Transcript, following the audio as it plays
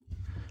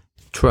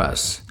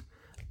Trust.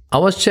 I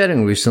was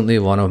chatting recently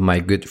with one of my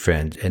good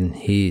friends and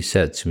he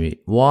said to me,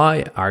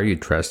 "Why are you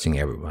trusting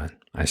everyone?"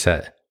 I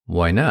said,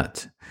 "Why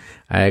not?"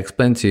 I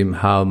explained to him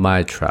how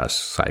my trust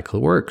cycle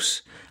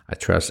works. I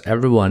trust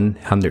everyone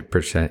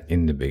 100%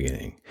 in the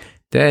beginning.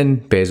 Then,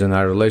 based on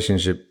our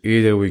relationship,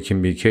 either we can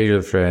be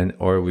casual friend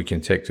or we can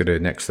take to the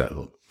next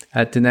level.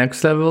 At the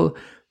next level,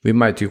 we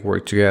might do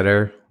work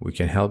together, we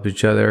can help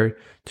each other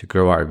to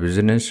grow our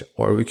business,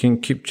 or we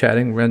can keep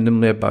chatting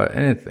randomly about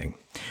anything.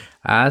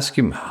 I asked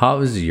him, how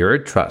is your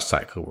trust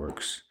cycle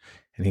works?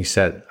 And he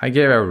said, I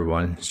gave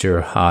everyone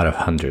 0 out of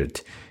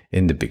 100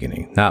 in the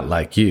beginning, not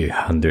like you,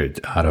 100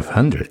 out of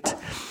 100.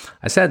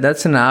 I said,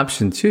 that's an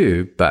option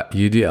too, but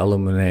you do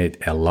eliminate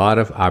a lot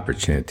of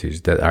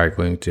opportunities that are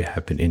going to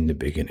happen in the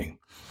beginning.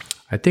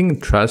 I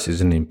think trust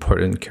is an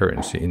important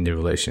currency in the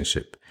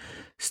relationship.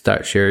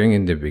 Start sharing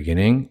in the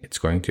beginning, it's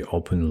going to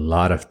open a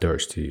lot of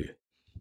doors to you.